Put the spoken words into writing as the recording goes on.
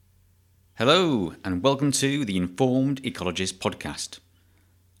Hello, and welcome to the Informed Ecologist podcast.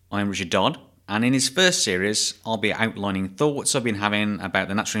 I'm Richard Dodd, and in this first series, I'll be outlining thoughts I've been having about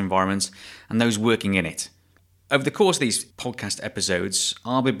the natural environment and those working in it. Over the course of these podcast episodes,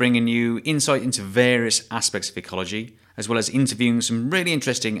 I'll be bringing you insight into various aspects of ecology, as well as interviewing some really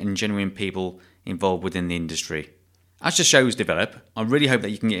interesting and genuine people involved within the industry. As the shows develop, I really hope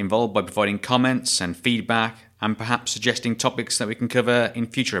that you can get involved by providing comments and feedback, and perhaps suggesting topics that we can cover in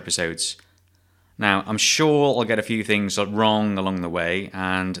future episodes. Now, I'm sure I'll get a few things wrong along the way,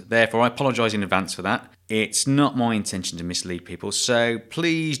 and therefore I apologise in advance for that. It's not my intention to mislead people, so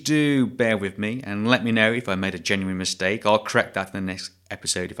please do bear with me and let me know if I made a genuine mistake. I'll correct that in the next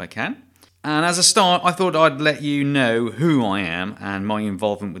episode if I can. And as a start, I thought I'd let you know who I am and my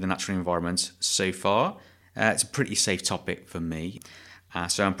involvement with the natural environment so far. It's a pretty safe topic for me,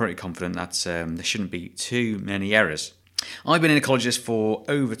 so I'm pretty confident that there shouldn't be too many errors. I've been an ecologist for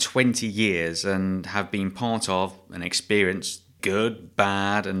over 20 years and have been part of and experienced good,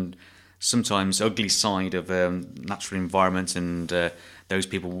 bad and sometimes ugly side of natural environment and those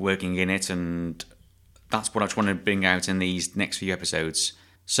people working in it, and that's what I want to bring out in these next few episodes.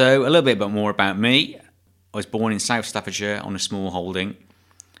 So a little bit more about me. I was born in South Staffordshire on a small holding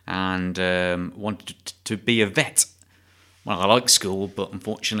and wanted to be a vet. Well, I liked school, but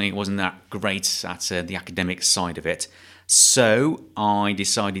unfortunately it wasn't that great at the academic side of it. So I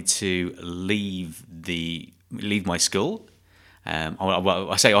decided to leave my school.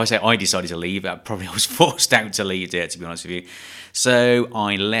 I say I decided to leave. Probably I was forced out to leave there, to be honest with you. So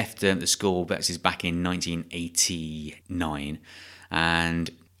I left the school. This is back in 1989,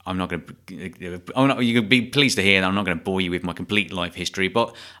 and you can be pleased to hear that I'm not going to bore you with my complete life history.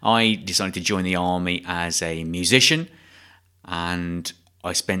 But I decided to join the army as a musician, and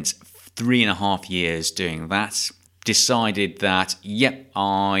I spent 3.5 years doing that. Decided that,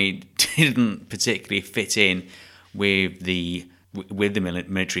 I didn't particularly fit in with the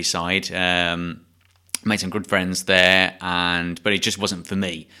military side. Made some good friends there, but it just wasn't for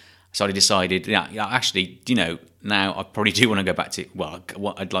me. So I decided, now I probably do want to go back to,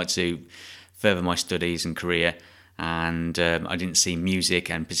 what I'd like to further my studies and career. And I didn't see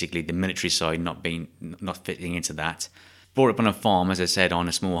music and particularly the military side not fitting into that. Brought up on a farm, as I said, on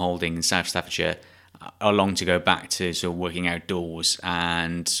a small holding in South Staffordshire. I longed to go back to sort of working outdoors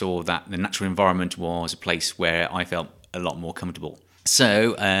and saw that the natural environment was a place where I felt a lot more comfortable.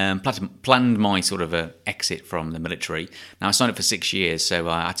 So planned my sort of exit from the military. Now I signed up for 6 years, so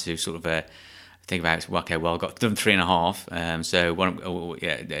I had to sort of think about, I've got done 3.5.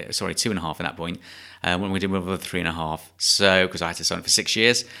 2.5 at that point. When we did another 3.5, so because I had to sign up for 6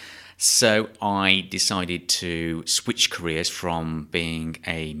 years. So I decided to switch careers from being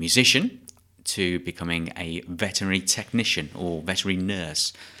a musician to becoming a veterinary technician or veterinary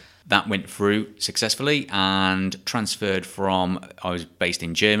nurse. That went through successfully and transferred I was based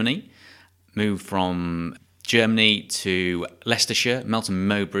in Germany, moved from Germany to Leicestershire, Melton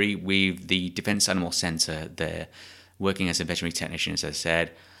Mowbray, with the Defence Animal Centre there, working as a veterinary technician, as I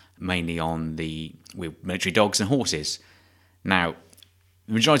said, mainly with military dogs and horses. Now,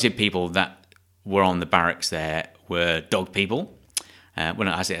 the majority of people that were on the barracks there were dog people.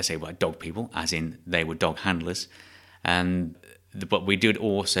 Dog people, as in they were dog handlers. But we did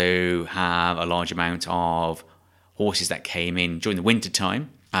also have a large amount of horses that came in during the winter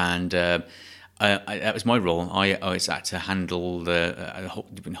time, and that was my role. I always had to handle the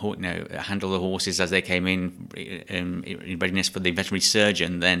horses as they came in readiness for the veterinary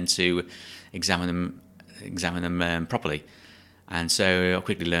surgeon, then to examine them properly. And so I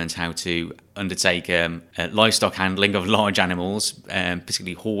quickly learned how to undertake livestock handling of large animals,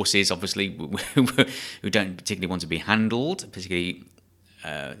 particularly horses, obviously, who don't particularly want to be handled. Particularly,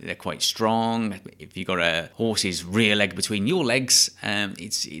 they're quite strong. If you've got a horse's rear leg between your legs,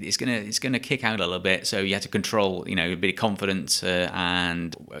 it's gonna kick out a little bit. So you have to control, a bit of confidence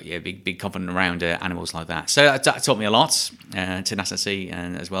and be confident around animals like that. So that taught me a lot, tenacity,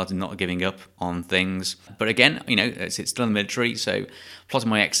 and as well as not giving up on things. But again, it's still in the military, so plotted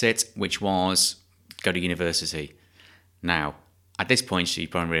my exit, which was go to university. Now, at this point, you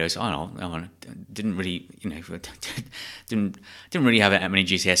probably realise, didn't really have that many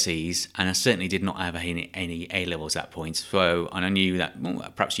GCSEs, and I certainly did not have any A levels at that point. So, and I knew that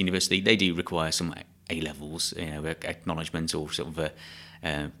perhaps university they do require some A levels, acknowledgement or sort of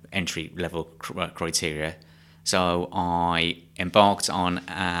entry level criteria. So I embarked on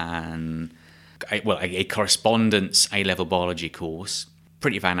a correspondence A level biology course.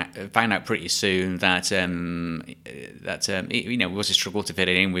 Found out pretty soon that it was a struggle to fit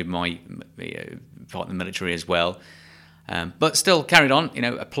it in with my part of the military as well. But still carried on,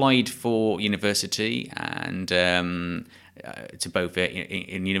 applied for university and to both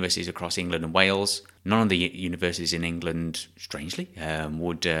in universities across England and Wales. None of the universities in England, strangely,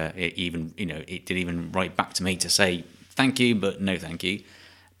 would it did even write back to me to say thank you, but no thank you.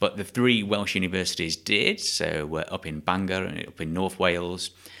 But the 3 Welsh universities did, so we're up in Bangor, up in North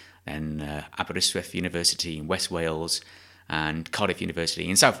Wales, and Aberystwyth University in West Wales, and Cardiff University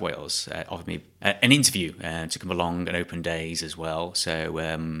in South Wales offered me an interview to come along at open days as well. So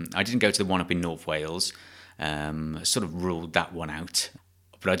I didn't go to the one up in North Wales, sort of ruled that one out.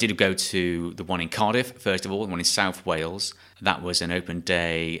 But I did go to the one in Cardiff, first of all, the one in South Wales. That was an open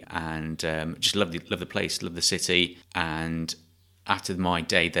day, and just loved the place, loved the city. And after my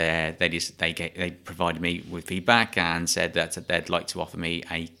day there, they provided me with feedback and said that they'd like to offer me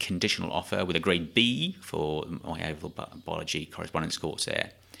a conditional offer with a grade B for my overall biology correspondence course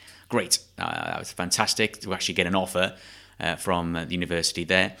there. Great. That was fantastic to actually get an offer from the university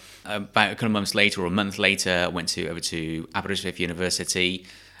there. About a couple of months later, or a month later, I went over to Aberystwyth University.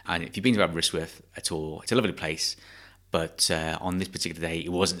 And if you've been to Aberystwyth at all, it's a lovely place. But on this particular day,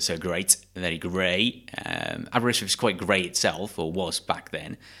 it wasn't so great, very grey. Aberystwyth is quite grey itself, or was back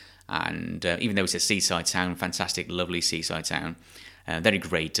then. And even though it's a seaside town, fantastic, lovely seaside town, very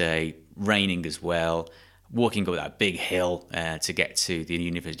grey day, raining as well. Walking up that big hill to get to the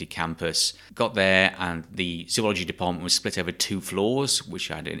university campus. Got there, and the zoology department was split over 2 floors,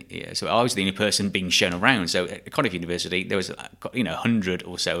 which so I was the only person being shown around. So at Cardiff University, there was 100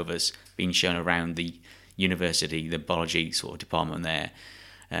 or so of us being shown around the university, the biology sort of department there.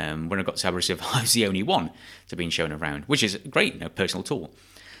 When I got to Aberystwyth, I was the only one to be shown around, which is great, personal tour.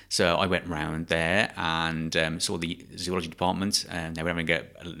 So I went round there and saw the zoology department, and they were having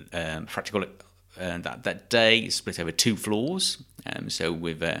a practical that day, split over 2 floors. So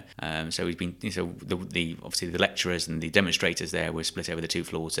we've been obviously the lecturers and the demonstrators there were split over the 2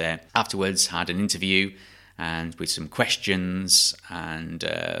 floors there. Afterwards, had an interview and with some questions, and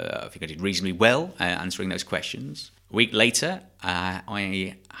I think I did reasonably well answering those questions. A week later,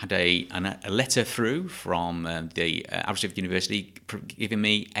 I had a letter through from the Aberystwyth University giving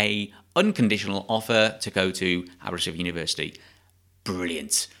me a unconditional offer to go to Aberystwyth University.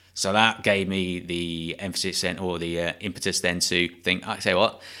 Brilliant. So that gave me the emphasis then, or the impetus then to think, I say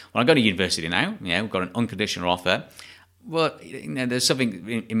what, well, I'm going to university now. We've got an unconditional offer. Well, there's something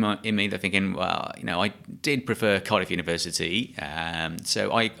in me that thinking, well, I did prefer Cardiff University.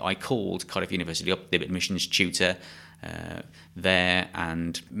 So I called Cardiff University up, the admissions tutor there,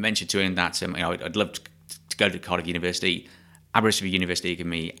 and mentioned to him that I'd love to go to Cardiff University. Aberystwyth University gave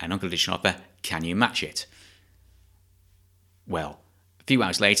me an unconditional offer. Can you match it? Well, a few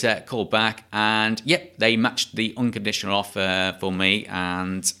hours later, called back, and yep, they matched the unconditional offer for me.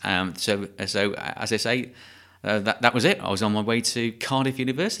 And so as I say, that was it. I was on my way to Cardiff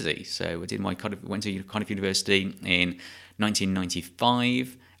University. So I went to Cardiff University in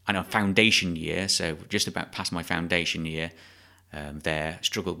 1995, and a foundation year. So just about past my foundation year, there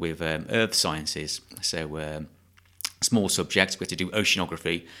struggled with earth sciences. So small subjects. We had to do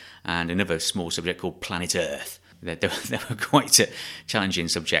oceanography and another small subject called Planet Earth. They were quite challenging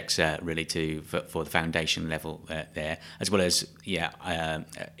subjects, really, for the foundation level there, as well as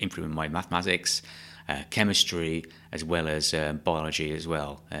improving my mathematics, chemistry, as well as biology as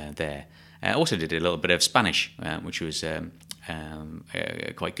well there. I also did a little bit of Spanish, which was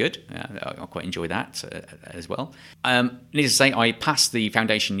quite good. I quite enjoyed that as well. Needless to say, I passed the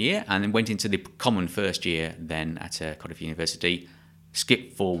foundation year and then went into the common first year then at Cardiff University.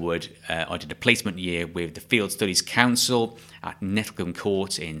 Skip forward, I did a placement year with the Field Studies Council at Nettlecombe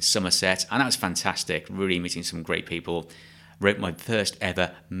Court in Somerset, and that was fantastic, really meeting some great people. Wrote my first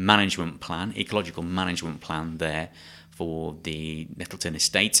ever management plan, ecological management plan there for the Nettleton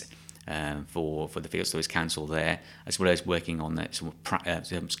estate, for the Field Studies Council there, as well as working on some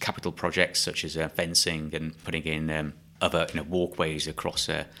capital projects such as fencing and putting in other walkways across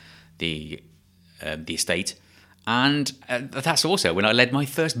the estate. And that's also when I led my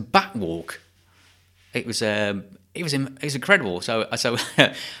first bat walk. It was incredible. So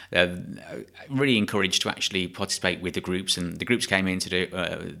really encouraged to actually participate with the groups, and the groups came in to do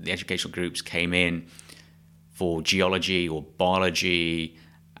the educational groups came in for geology or biology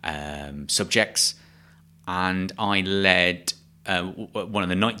subjects, and I led one of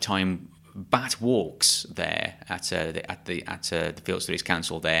the nighttime bat walks there at the Field Studies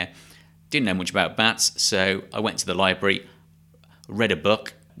Council there. Didn't know much about bats, so I went to the library, read a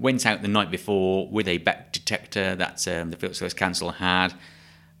book, went out the night before with a bat detector that the Field Studies Council had,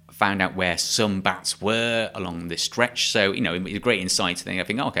 found out where some bats were along this stretch. So, it was a great insight. I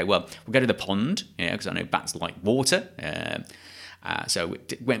think, okay, well, we'll go to the pond, because I know bats like water. So we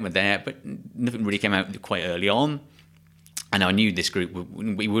went there, but nothing really came out quite early on. And I knew this group,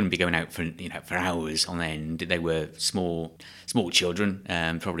 we wouldn't be going out for hours on end. They were small children,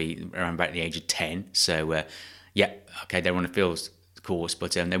 probably around about the age of 10. So, okay, they were on a field course,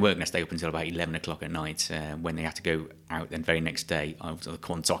 but they weren't going to stay up until about 11 o'clock at night when they had to go out the very next day on the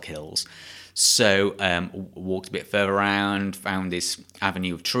Quantock Hills. So walked a bit further around, found this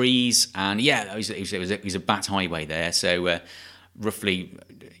avenue of trees, and it was a bat highway there. So roughly,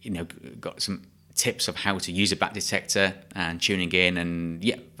 got some tips of how to use a bat detector and tuning in, and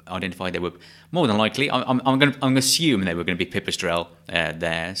identified they were more than likely. I'm going to assume they were going to be pipistrelle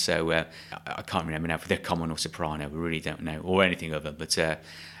there. So I can't remember now if they're common or soprano. We really don't know, or anything other. But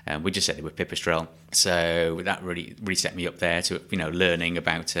we just said they were pipistrelle. So that really set me up there to learning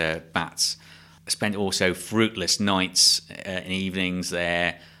about bats. I spent also fruitless nights and evenings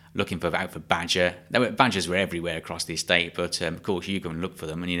there looking out for badger. Badgers were everywhere across the estate, but of course you go and look for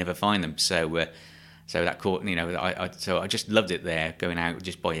them and you never find them. So that caught, I just loved it there, going out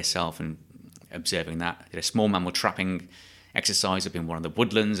just by yourself and observing that. Did a small mammal trapping exercise up in one of the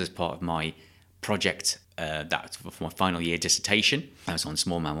woodlands as part of my project that for my final year dissertation. I was on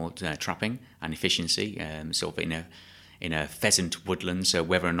small mammal trapping and efficiency, sort of in a pheasant woodland, so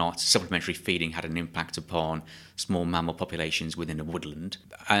whether or not supplementary feeding had an impact upon small mammal populations within a woodland.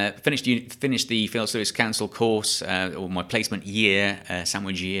 Finished the Phillips Lewis Council course, or my placement year,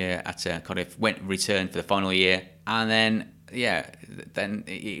 sandwich year at Cardiff. Returned for the final year, and then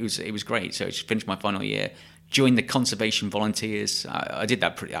it was great. So I just finished my final year, joined the conservation volunteers. I did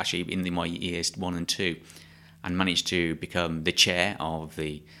that actually in my years 1 and 2, and managed to become the chair of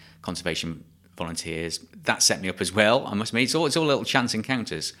the conservation volunteers. That set me up as well, I must admit. It's all little chance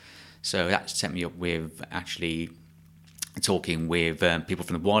encounters. So that set me up with actually talking with people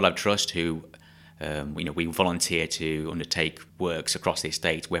from the Wildlife Trust who we volunteer to undertake works across the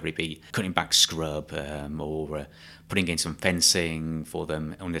estate, whether it be cutting back scrub or putting in some fencing for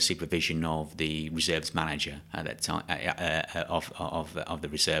them under supervision of the reserves manager at that time of the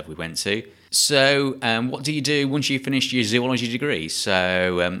reserve we went to. So what do you do once you finish your zoology degree?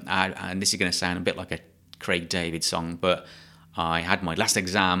 So and this is going to sound a bit like a Craig David song, but I had my last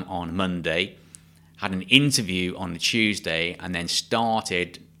exam on Monday, had an interview on the Tuesday, and then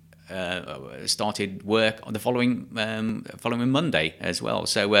started work on the following Monday as well.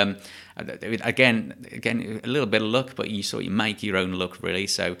 So again, a little bit of luck, but you make your own luck really.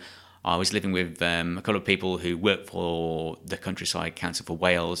 So I was living with a couple of people who work for the Countryside Council for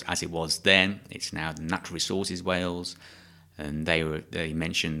Wales, as it was then. It's now the Natural Resources Wales, and they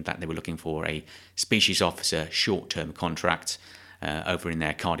mentioned that they were looking for a species officer short-term contract over in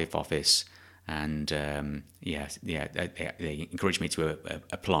their Cardiff office. And they encouraged me to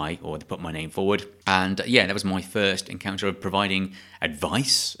apply, or they put my name forward. And that was my first encounter of providing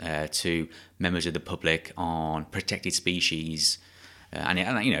advice to members of the public on protected species.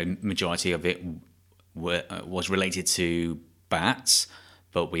 Majority of it was related to bats,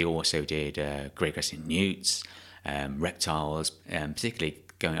 but we also did grey crested newts, reptiles, particularly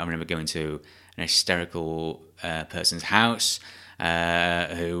I remember going to an hysterical person's house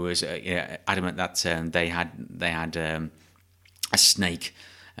who was adamant that they had a snake,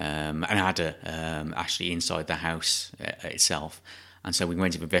 an adder, actually inside the house itself. And so we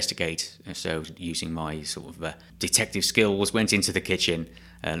went to investigate. So using my sort of detective skills, went into the kitchen,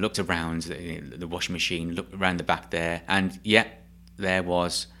 looked around the washing machine, looked around the back there, and there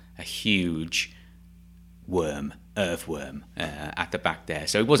was a huge earthworm at the back there.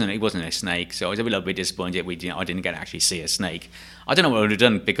 So it wasn't a snake. So I was a little bit disappointed I didn't get to actually see a snake. I don't know what I would have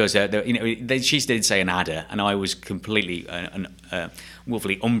done, because she did say an adder, and I was completely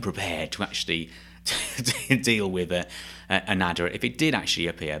woefully unprepared to actually deal with an adder if it did actually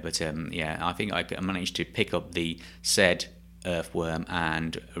appear. But I think I managed to pick up the said earthworm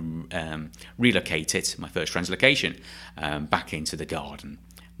and relocate it, my first translocation, back into the garden,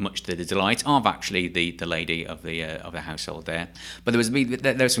 much to the delight of actually the lady of the household there. But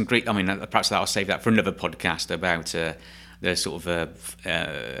there was some great. I mean, perhaps I'll save that for another podcast about the sort of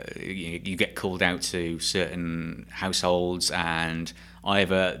you get called out to certain households, and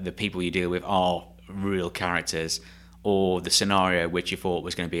either the people you deal with are real characters, or the scenario which you thought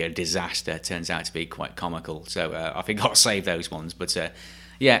was going to be a disaster turns out to be quite comical. So I think I'll save those ones. But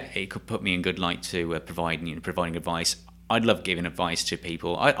it could put me in good light to providing advice I love giving advice to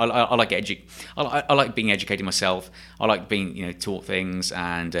people. I like I like being educated myself. I like being taught things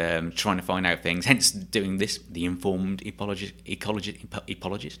and trying to find out things. Hence doing this, the informed ecologist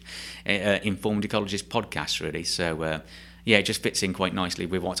podcast, really. So it just fits in quite nicely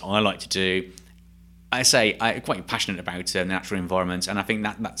with what I like to do. I say I'm quite passionate about the natural environment, and I think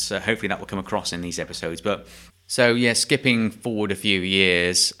that's hopefully that will come across in these episodes. But so skipping forward a few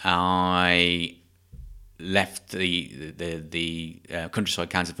years, I left the Countryside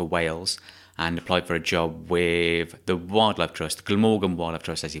Council for Wales and applied for a job with the Wildlife Trust, Glamorgan Wildlife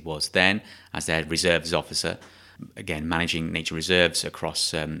Trust as it was then, as their reserves officer, again managing nature reserves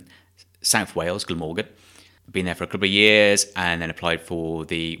across South Wales, Glamorgan. Been there for a couple of years and then applied for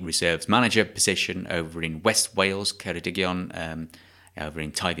the reserves manager position over in West Wales, Ceredigion, over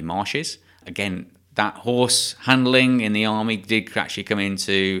in Teifi Marshes. Again, that horse handling in the army did actually come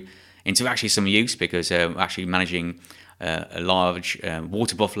into actually some use, because actually managing a large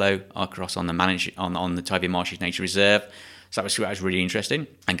water buffalo across on the Teifi Marshes Nature Reserve. So that was really interesting.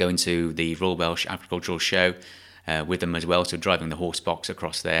 And going to the Royal Welsh Agricultural Show with them as well, so driving the horse box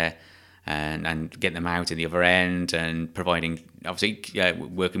across there and getting them out at the other end, and providing, obviously,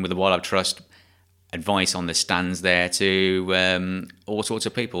 working with the Wildlife Trust, advice on the stands there to all sorts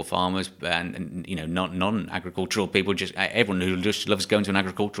of people, farmers and non-agricultural people, just everyone who just loves going to an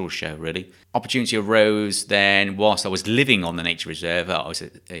agricultural show, really. Opportunity arose then whilst I was living on the nature reserve. I was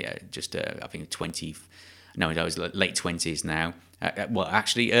I think 20, no, I was late 20s now. Well,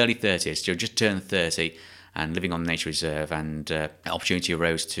 actually early 30s, so just turned 30 and living on the nature reserve, and opportunity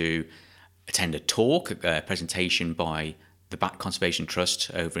arose to attend a talk, a presentation by the Bat Conservation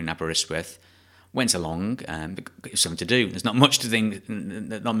Trust over in Aberystwyth. Went along, it was something to do. There's not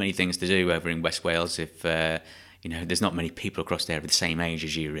many things to do over in West Wales if there's not many people across there of the same age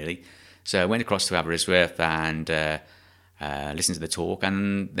as you, really. So I went across to Aberystwyth and listened to the talk,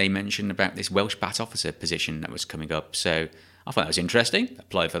 and they mentioned about this Welsh Bat Officer position that was coming up. So I thought that was interesting.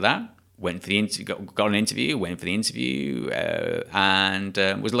 Applied for that. Went for the got an interview. Went for the interview and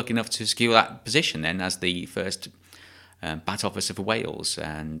was lucky enough to secure that position then as the first Bat Officer for Wales,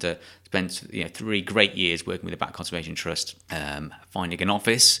 and spent 3 great years working with the Bat Conservation Trust, finding an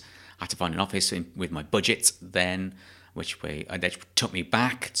office. I had to find an office with my budget then, that took me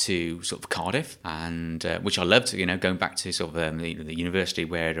back to sort of Cardiff, and which I loved. Going back to sort of the university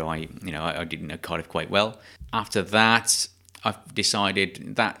where I didn't know Cardiff quite well. After that, I've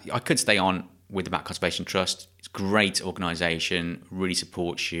decided that I could stay on with the Bat Conservation Trust. It's a great organisation, really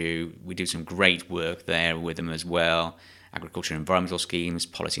supports you. We do some great work there with them as well. Agriculture and environmental schemes,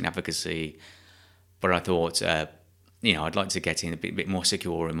 policy and advocacy. But I thought, I'd like to get in a bit more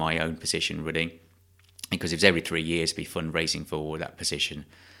secure in my own position, really, because it was every 3 years to be fundraising for that position.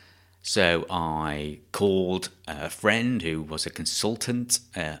 So I called a friend who was a consultant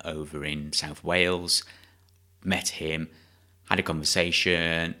over in South Wales, met him, had a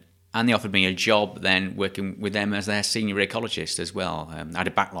conversation, and they offered me a job then working with them as their senior ecologist as well. I had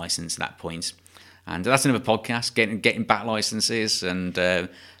a bat license at that point. And that's another podcast, getting bat licenses and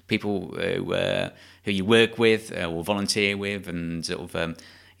people who you work with or volunteer with, and sort of,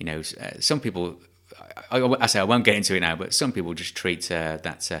 some people, I say I won't get into it now, but some people just treat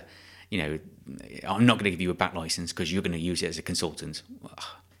that, I'm not going to give you a bat license because you're going to use it as a consultant.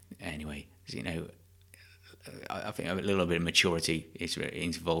 Anyway, I think a little bit of maturity is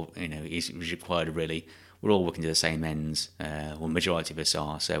involved, is required, really. We're all working to the same ends, or majority of us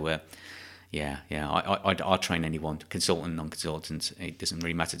are, so... I'll train anyone, consultant, non-consultant. It doesn't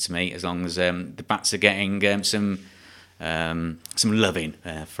really matter to me as long as the bats are getting some loving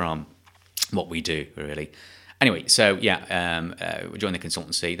from what we do, really. Anyway, so we joined the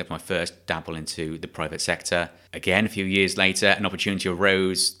consultancy. That was my first dabble into the private sector. Again, a few years later, an opportunity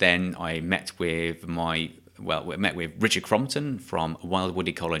arose. Then I met with Richard Crompton from Wildwood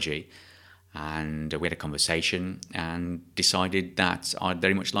Ecology. And we had a conversation and decided that I'd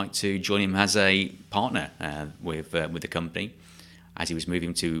very much like to join him as a partner with the company, as he was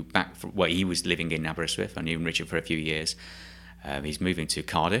moving he was living in Aberystwyth. I knew Richard for a few years. He's moving to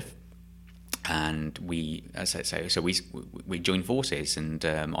Cardiff, and we joined forces, and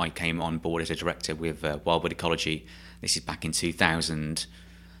I came on board as a director with Wildwood Ecology. This is back in 2000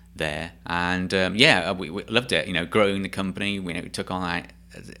 there, and we loved it. Growing the company, we took on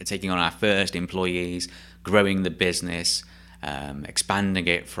taking on our first employees, growing the business, expanding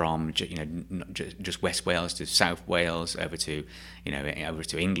it from just West Wales to South Wales over to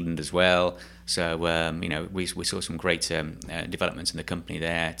England as well. So we saw some great developments in the company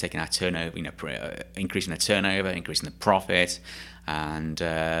there, taking our turnover, increasing the turnover, increasing the profit, and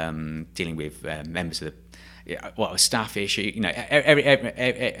dealing with members of a staff issue,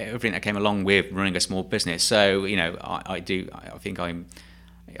 everything that came along with running a small business. So, I think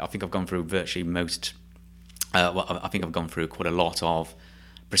I've gone through virtually most. I think I've gone through quite a lot of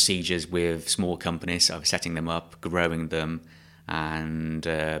procedures with small companies, of setting them up, growing them, and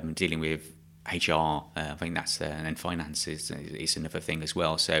dealing with HR. I think that's and then finance is another thing as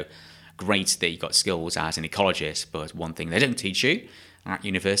well. So great that you've got skills as an ecologist, but one thing they don't teach you at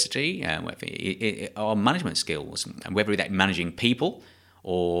university are management skills, and whether that's managing people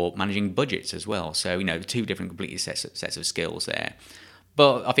or managing budgets as well. So two different completely sets of skills there.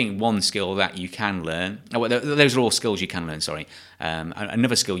 But I think one skill that you can learn, those are all skills you can learn, sorry.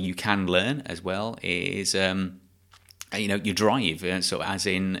 Another skill you can learn as well is, your drive. So as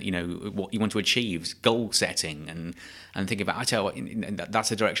in, what you want to achieve, goal setting, and thinking about, that's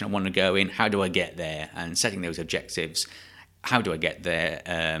the direction I want to go in. How do I get there? And setting those objectives. How do I get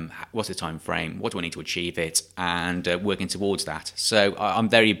there? What's the time frame? What do I need to achieve it? And working towards that. So I'm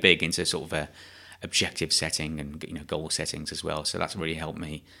very big into sort of objective setting and goal settings as well. So that's really helped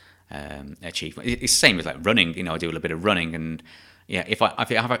me achieve. It's the same as like running. I do a little bit of running, and if I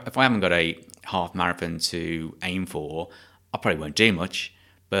haven't got a half marathon to aim for, I probably won't do much.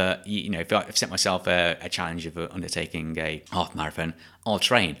 But if I've set myself a challenge of undertaking a half marathon, I'll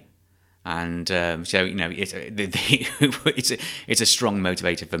train. And it's a strong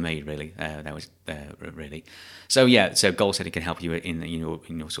motivator for me, really. That was really. So goal setting can help you in your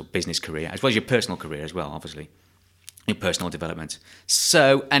sort of business career as well as your personal career as well, obviously, your personal development.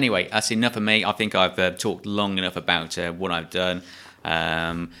 So anyway, that's enough of me. I think I've talked long enough about what I've done.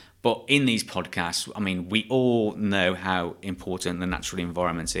 But in these podcasts, I mean, we all know how important the natural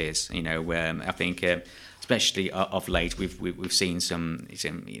environment is. I think. Especially of late, we've seen some.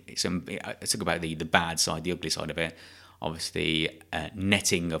 Let's talk about the bad side, the ugly side of it. Obviously,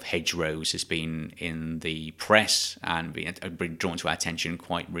 netting of hedgerows has been in the press and been drawn to our attention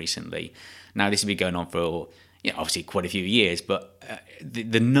quite recently. Now, this has been going on for obviously quite a few years, but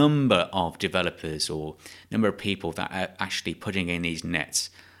the number of developers or number of people that are actually putting in these nets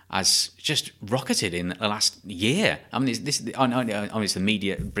has just rocketed in the last year. I mean, I know it's the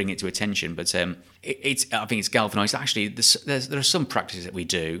media bring it to attention, but I think it's galvanised. Actually, there are some practices that we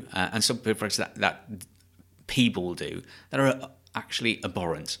do and some practices that people do that are actually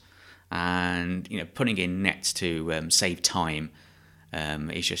abhorrent. And putting in nets to save time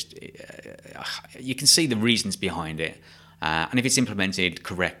is just you can see the reasons behind it. And if it's implemented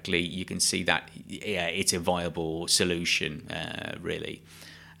correctly, you can see that it's a viable solution, really.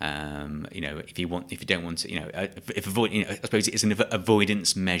 If you don't want to, I suppose it's an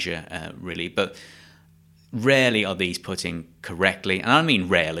avoidance measure, really. But rarely are these put in correctly, and I mean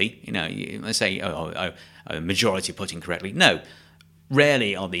rarely. Let's say a majority put in correctly. No,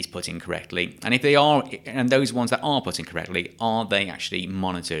 rarely are these put in correctly. And if they are, and those ones that are put in correctly, are they actually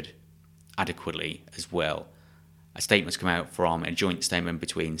monitored adequately as well? A statement's come out from a joint statement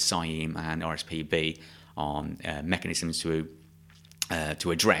between SIEM and RSPB on mechanisms to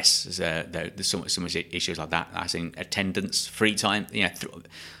address some issues like that, as in attendance, free time,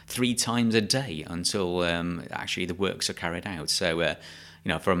 3 times a day until actually the works are carried out. So,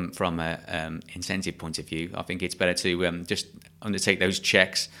 from a incentive point of view, I think it's better to just undertake those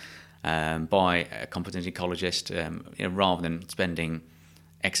checks by a competent ecologist, rather than spending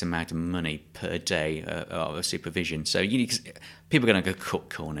X amount of money per day of supervision. So people are going to go cut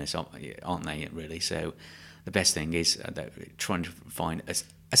corners, aren't they? Really, so. The best thing is trying to find a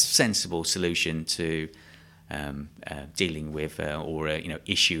sensible solution to dealing with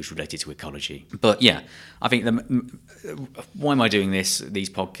issues related to ecology. But yeah, I think why am I doing these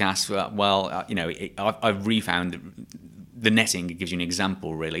podcasts? I've refound the netting. It gives you an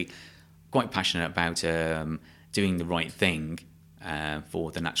example, really. Quite passionate about doing the right thing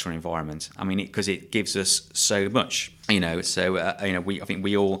for the natural environment. I mean, because it gives us so much. I think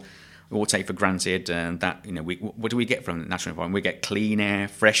we all take for granted that what do we get from the natural environment? We get clean air,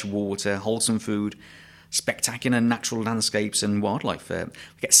 fresh water, wholesome food, spectacular natural landscapes and wildlife. We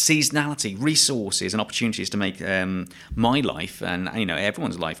get seasonality, resources, and opportunities to make my life and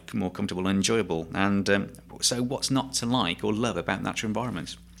everyone's life more comfortable and enjoyable. And so, what's not to like or love about natural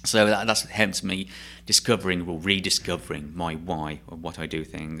environments? So that's helped me discovering or rediscovering my why of what I do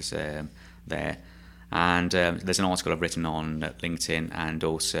things there. And there's an article I've written on LinkedIn and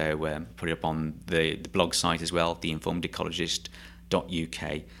also put it up on the blog site as well,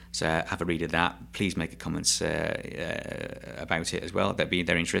 theinformedecologist.uk. So have a read of that. Please make comments about it as well.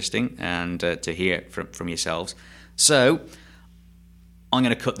 They're interesting and to hear from yourselves. So I'm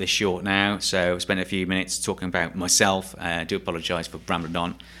going to cut this short now. So I spent a few minutes talking about myself. I do apologise for rambling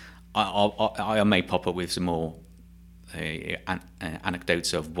on. I may pop up with some more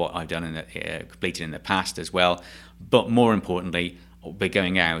anecdotes of what I've done and completed in the past as well. But more importantly, I'll be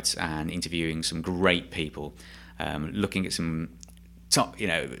going out and interviewing some great people, looking at some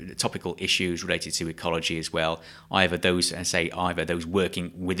topical issues related to ecology as well. Either those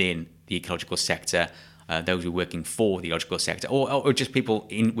working within the ecological sector, those who are working for the ecological sector, or just people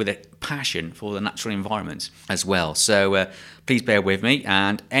with a passion for the natural environment as well. So please bear with me,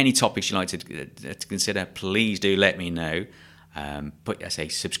 and any topics you'd like to consider, please do let me know.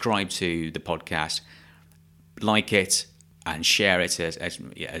 Subscribe to the podcast, like it, and share it as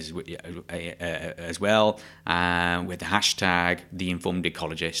well with the hashtag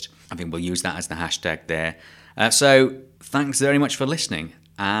 #TheInformedEcologist. I think we'll use that as the hashtag there. So thanks very much for listening.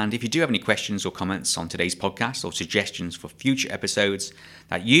 And if you do have any questions or comments on today's podcast or suggestions for future episodes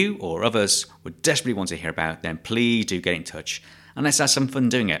that you or others would desperately want to hear about, then please do get in touch and let's have some fun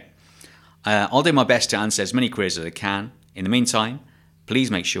doing it. I'll do my best to answer as many queries as I can. In the meantime, please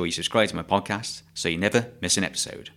make sure you subscribe to my podcast so you never miss an episode.